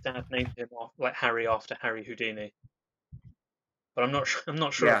his dad named him like Harry after Harry Houdini, but I'm not sure. I'm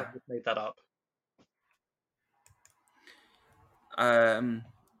not sure if I Yeah. just made that up. Um,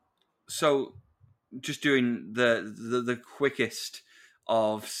 so just doing the quickest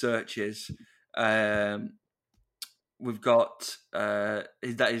of searches. Um, we've got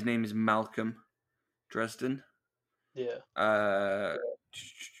his name is Malcolm Dresden. Yeah, Uh,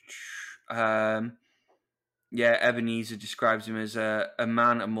 um, yeah, Ebenezer describes him as a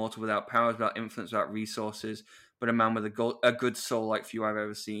man, a mortal without powers, without influence, without resources, but a man with a good soul like few I've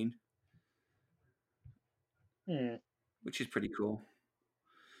ever seen, hmm. which is pretty cool.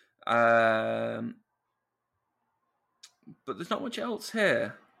 Um, but there's not much else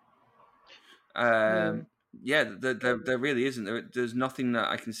here. No. Um, yeah, there really isn't. There's nothing that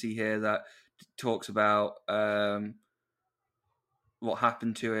I can see here that talks about what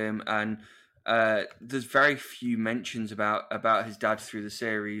happened to him, and there's very few mentions about his dad through the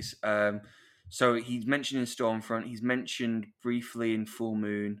series. So he's mentioned in Stormfront. He's mentioned briefly in Full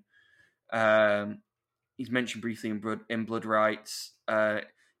Moon. Um, he's mentioned briefly in Blood Rights.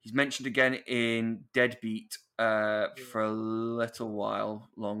 He's mentioned again in Deadbeat for a little while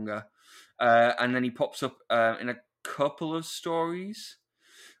longer, and then he pops up in a couple of stories,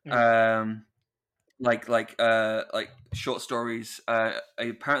 Hmm. um, like short stories.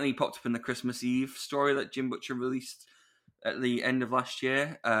 Apparently, he popped up in the Christmas Eve story that Jim Butcher released at the end of last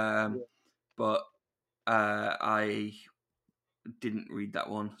year, Yeah. but I didn't read that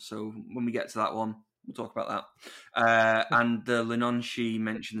one. So when we get to that one, we'll talk about that. And the Lenonshi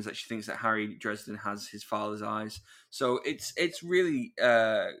mentions that she thinks that Harry Dresden has his father's eyes. So it's really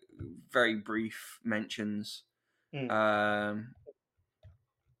very brief mentions. Hmm. Um,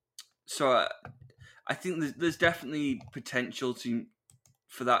 so I think there's definitely potential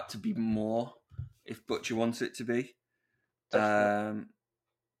for that to be more if Butcher wants it to be. Definitely.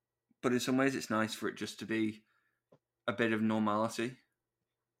 But in some ways, it's nice for it just to be a bit of normality.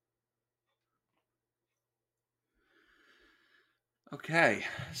 Okay,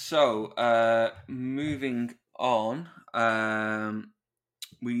 so moving on,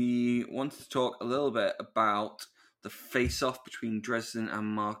 we wanted to talk a little bit about the face-off between Dresden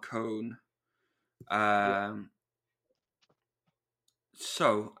and Marcone.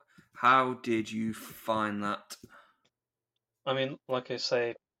 So, how did you find that? I mean, like I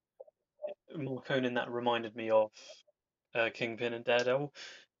say, Marcone in that reminded me of Kingpin and Daredevil,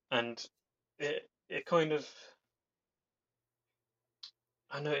 and it kind of,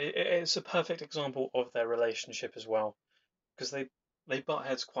 I know it's a perfect example of their relationship as well, because they butt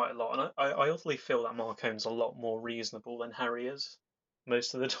heads quite a lot, and I oddly feel that Marcone's a lot more reasonable than Harry is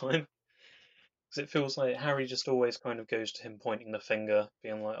most of the time. Because it feels like Harry just always kind of goes to him pointing the finger,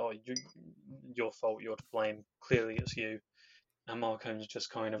 being like, "Oh, your fault, you're to blame. Clearly, it's you." And Marcone's just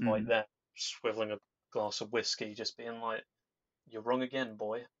kind of like Mm. there, swiveling a glass of whiskey, just being like, "You're wrong again,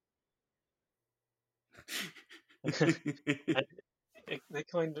 boy." And they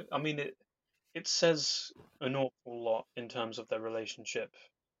kind of, I mean, it says an awful lot in terms of their relationship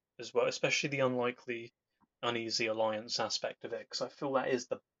as well, especially the unlikely, uneasy alliance aspect of it, because I feel that is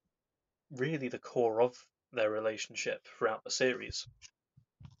the really the core of their relationship throughout the series.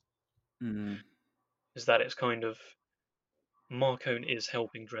 Mm. Is that it's kind of Marcone is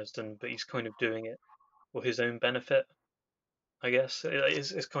helping Dresden, but he's kind of doing it for his own benefit. I guess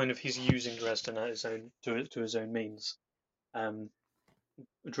it's kind of he's using Dresden at his own to his own means. Um,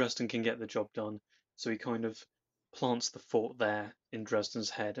 Dresden can get the job done, so he kind of plants the thought there in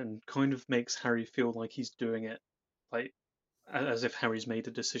Dresden's head and kind of makes Harry feel like he's doing it, like as if Harry's made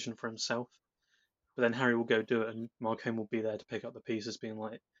a decision for himself. But then Harry will go do it, and Marcone will be there to pick up the pieces, being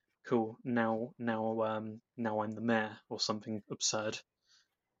like, "Cool, now I'm the mayor," or something absurd.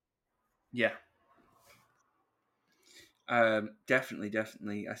 Yeah, definitely,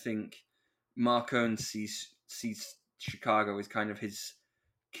 definitely. I think Marcone sees Chicago as kind of his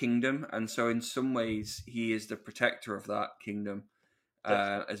kingdom, and so in some ways he is the protector of that kingdom,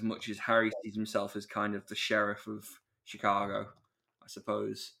 Definitely. as much as Harry sees himself as kind of the sheriff of Chicago, I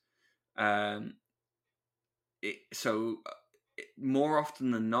suppose. Um, more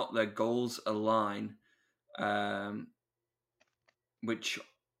often than not, their goals align, um, which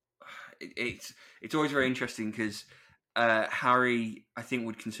it's always very interesting because Harry, I think,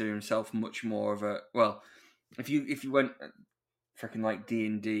 would consider himself much more of a well. If you went freaking like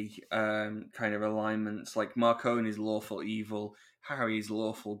D&D kind of alignments, like Marcone is lawful evil, Harry is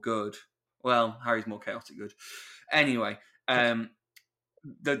lawful good. Well, Harry's more chaotic good. Anyway,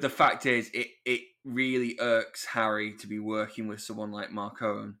 the fact is, it really irks Harry to be working with someone like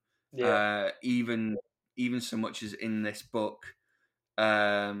Marcone. Yeah, Even so much as in this book,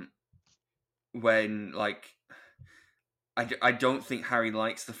 um, when like I don't think Harry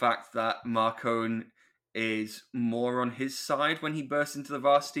likes the fact that Marcone is more on his side when he bursts into the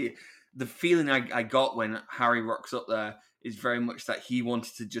varsity. The feeling I got when Harry rocks up there is very much that he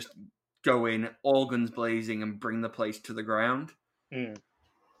wanted to just go in, all guns blazing, and bring the place to the ground. mm,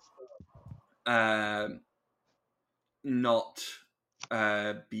 Um, not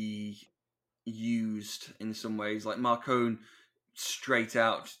be used in some ways. Like Marcone straight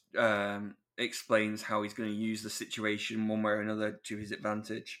out explains how he's going to use the situation one way or another to his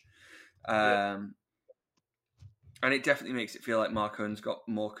advantage. yeah, Um, and it definitely makes it feel like Marcone's got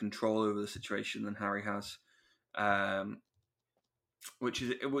more control over the situation than Harry has, um, which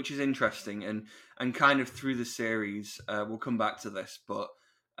is interesting and kind of through the series. We'll come back to this, but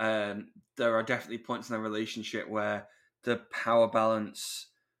there are definitely points in their relationship where the power balance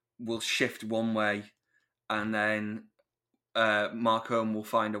will shift one way, and then Marcone will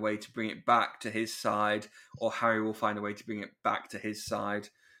find a way to bring it back to his side, or Harry will find a way to bring it back to his side.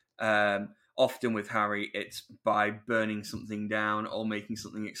 Often with Harry, it's by burning something down or making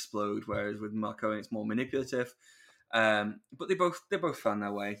something explode, whereas with Marcone, it's more manipulative. But they both found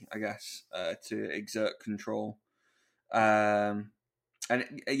their way, I guess, to exert control.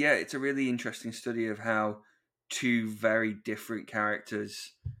 And yeah, it's a really interesting study of how two very different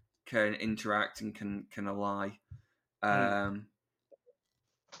characters can interact and can ally. mm, Um,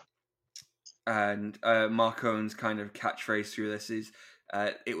 and Marcone's kind of catchphrase through this is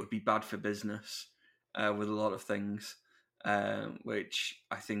it would be bad for business with a lot of things, which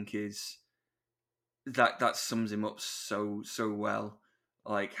I think is that sums him up so well.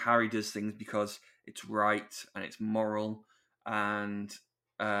 Like Harry does things because it's right and it's moral, and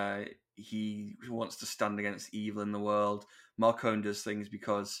uh, he wants to stand against evil in the world. Marcone does things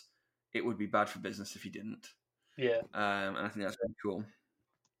because it would be bad for business if he didn't, yeah, and I think that's really cool.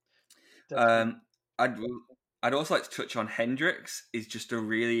 definitely. Um, I'd I'd also like to touch on Hendrix is just a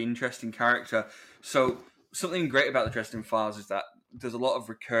really interesting character. So something great about the Dresden Files is that there's a lot of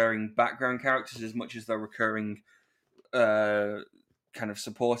recurring background characters as much as they're recurring kind of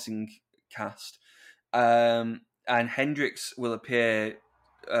supporting cast. And Hendrix will appear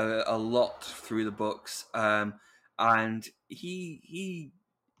a lot through the books, and he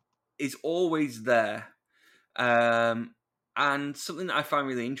is always there. Um, and something that I find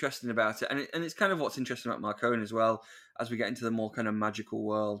really interesting about it, and it's kind of what's interesting about Marcone as well, as we get into the more kind of magical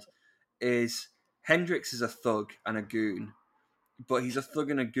world, is Hendrix is a thug and a goon, but he's a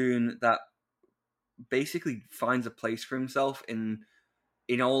thug and a goon that basically finds a place for himself in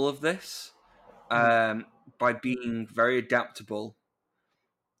all of this, Mm. by being very adaptable.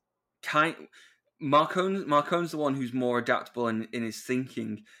 Marcone's the one who's more adaptable in his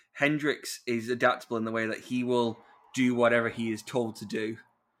thinking. Hendrix is adaptable in the way that he will do whatever he is told to do.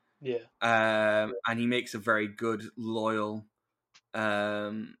 Yeah, And he makes a very good, loyal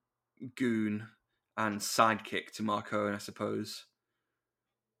goon and sidekick to Marcone, I suppose.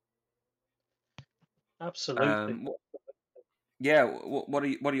 absolutely. Um, yeah, what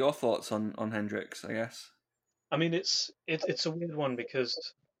are your thoughts on Hendrix? I guess. I mean, it's a weird one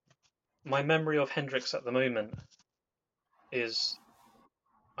because my memory of Hendrix at the moment is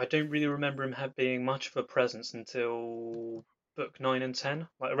I don't really remember him being much of a presence until book 9 and 10,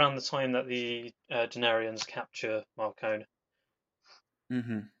 like around the time that the Denarians capture Marcone,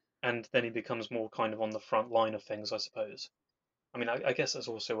 Mm-hmm. and then he becomes more kind of on the front line of things, I suppose. I mean, I guess that's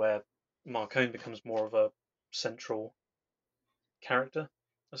also where Marcone becomes more of a central character,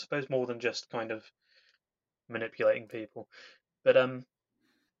 I suppose, more than just kind of manipulating people. But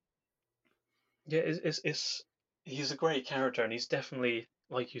yeah, it's he's a great character, and he's definitely,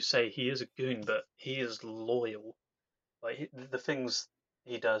 like you say, he is a goon, but he is loyal. Like the things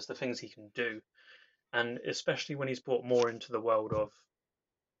he does, the things he can do, and especially when he's brought more into the world of,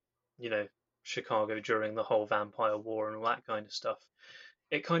 you know, Chicago during the whole vampire war and all that kind of stuff.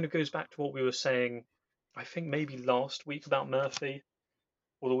 It kind of goes back to what we were saying, I think maybe last week about Murphy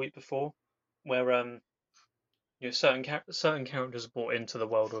or the week before, where certain characters are brought into the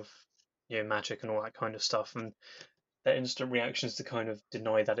world of, magic and all that kind of stuff, and their instant reactions to kind of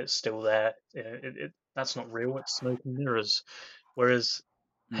deny that it's still there. That's not real. It's smoke and mirrors. Whereas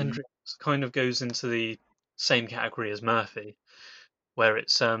Mm. Hendrix kind of goes into the same category as Murphy, where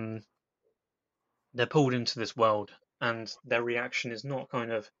it's they're pulled into this world and their reaction is not kind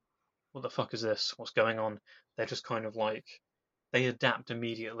of what the fuck is this? What's going on? They're just kind of like they adapt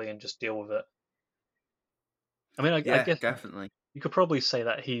immediately and just deal with it. I mean, I Yeah, guess definitely. you could probably say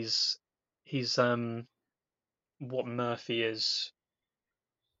that he's what Murphy is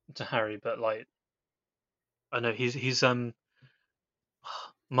to Harry, but like I know he's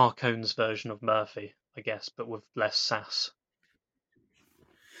Marcone's version of Murphy, I guess, but with less sass,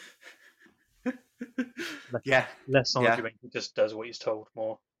 less, Yeah, less yeah. arguing. He just does what he's told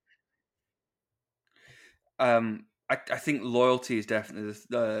more. I think loyalty is definitely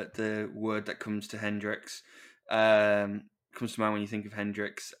the word that comes to Hendrix. Comes to mind when you think of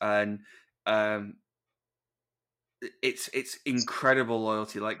Hendrix, and um, it's incredible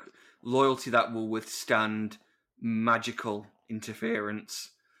loyalty, like loyalty that will withstand magical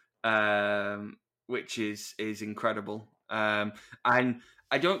interference, which is incredible. And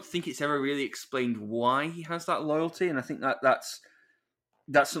I don't think it's ever really explained why he has that loyalty, and I think that's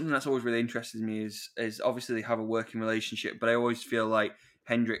something that's always really interested me. Is obviously they have a working relationship, but I always feel like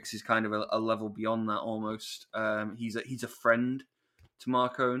Hendrix is kind of a level beyond that almost. He's a friend to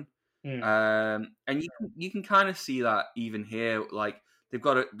Marcone. Mm, And you can kind of see that even here. Like they've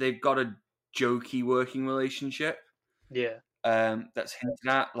got a jokey working relationship. yeah, That's hinted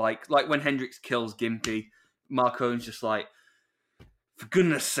at. Like when Hendrix kills Gimpy, Marcone's just like, for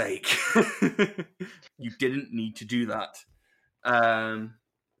goodness sake, you didn't need to do that. Um,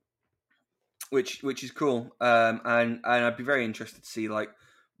 which is cool. And I'd be very interested to see like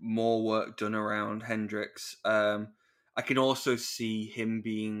more work done around Hendrix. I can also see him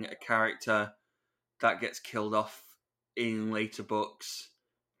being a character that gets killed off in later books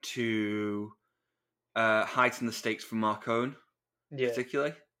to heighten the stakes for Marcone, yeah,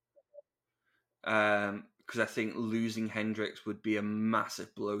 particularly. Because I think losing Hendrix would be a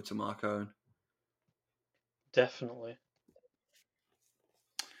massive blow to Marcone. definitely.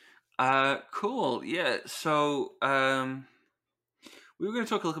 Cool. Yeah. So we were going to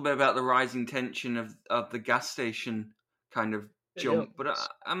talk a little bit about the rising tension of the gas station kind of Yeah, jump, but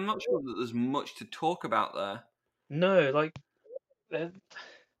I'm not sure that there's much to talk about there. no, like they're-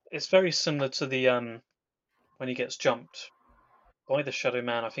 it's very similar to the when he gets jumped by the Shadow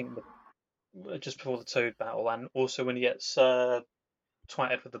Man. I think just before the Toad battle, and also when he gets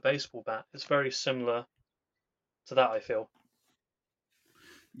twatted with the baseball bat. It's very similar to that, I feel.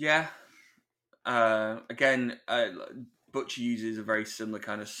 Yeah. Again, Butcher uses a very similar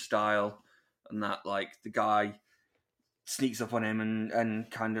kind of style, and that like the guy sneaks up on him and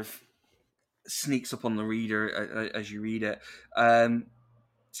kind of sneaks up on the reader as you read it.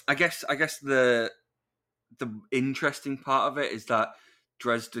 I guess the interesting part of it is that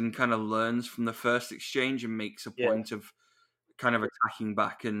Dresden kind of learns from the first exchange and makes a Yeah, point of kind of attacking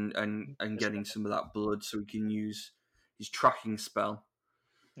back and it's, getting some of that blood so he can use his tracking spell.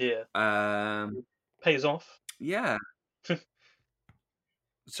 yeah, Um, pays off. yeah.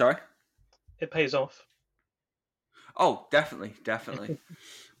 Sorry. It pays off. Oh, definitely, definitely.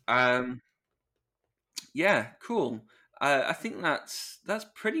 Um, yeah, cool. I think that's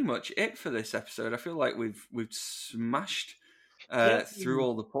pretty much it for this episode. I feel like we've smashed Yeah, through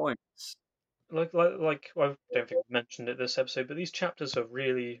all the points. like I don't think I've mentioned it this episode, but these chapters are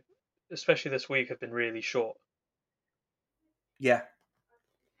really, especially this week, have been really short. Yeah,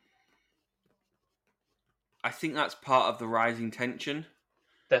 I think that's part of the rising tension.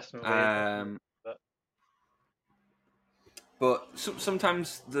 Definitely. Um, But but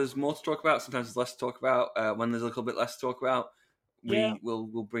sometimes there's more to talk about. Sometimes there's less to talk about. When there's a little bit less to talk about, yeah, we'll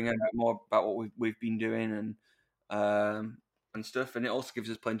bring out more about what we've been doing and stuff. And it also gives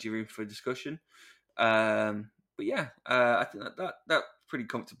us plenty of room for discussion. But yeah, I think that pretty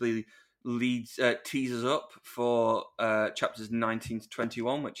comfortably leads teases up for chapters 19 to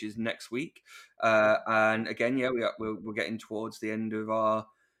 21, which is next week. And again, yeah, we're getting towards the end of our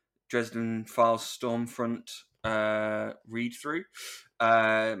Dresden Files Stormfront read through.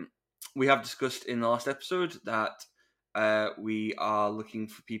 We have discussed in the last episode that we are looking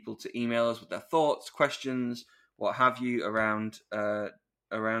for people to email us with their thoughts, questions, what have you around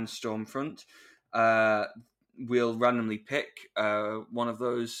Stormfront. We'll randomly pick one of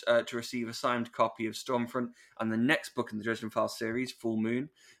those to receive a signed copy of Stormfront and the next book in the Dresden Files series, Full Moon,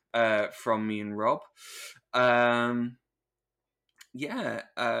 from me and Rob. Yeah,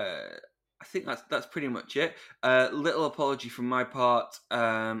 I think that's pretty much it. Little apology from my part.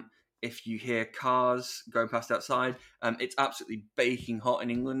 If you hear cars going past outside, it's absolutely baking hot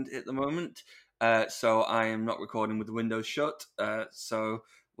in England at the moment. So I am not recording with the windows shut. So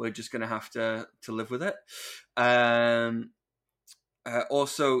we're just going to have to live with it.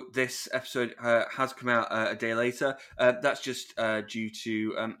 Also, this episode has come out a day later. That's just due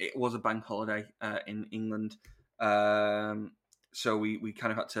to it was a bank holiday in England. So we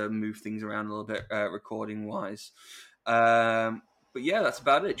kind of had to move things around a little bit recording wise. But yeah, that's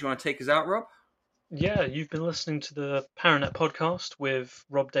about it. Do you want to take us out, Rob? yeah, you've been listening to the Paranet podcast with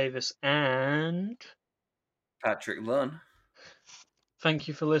Rob Davis, and Patrick Lunn. thank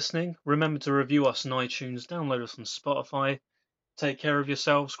you for listening. Remember to review us on iTunes, download us on Spotify. Take care of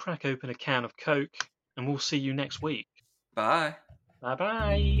yourselves, crack open a can of Coke, and we'll see you next week. Bye. Bye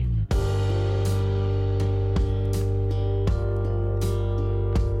bye.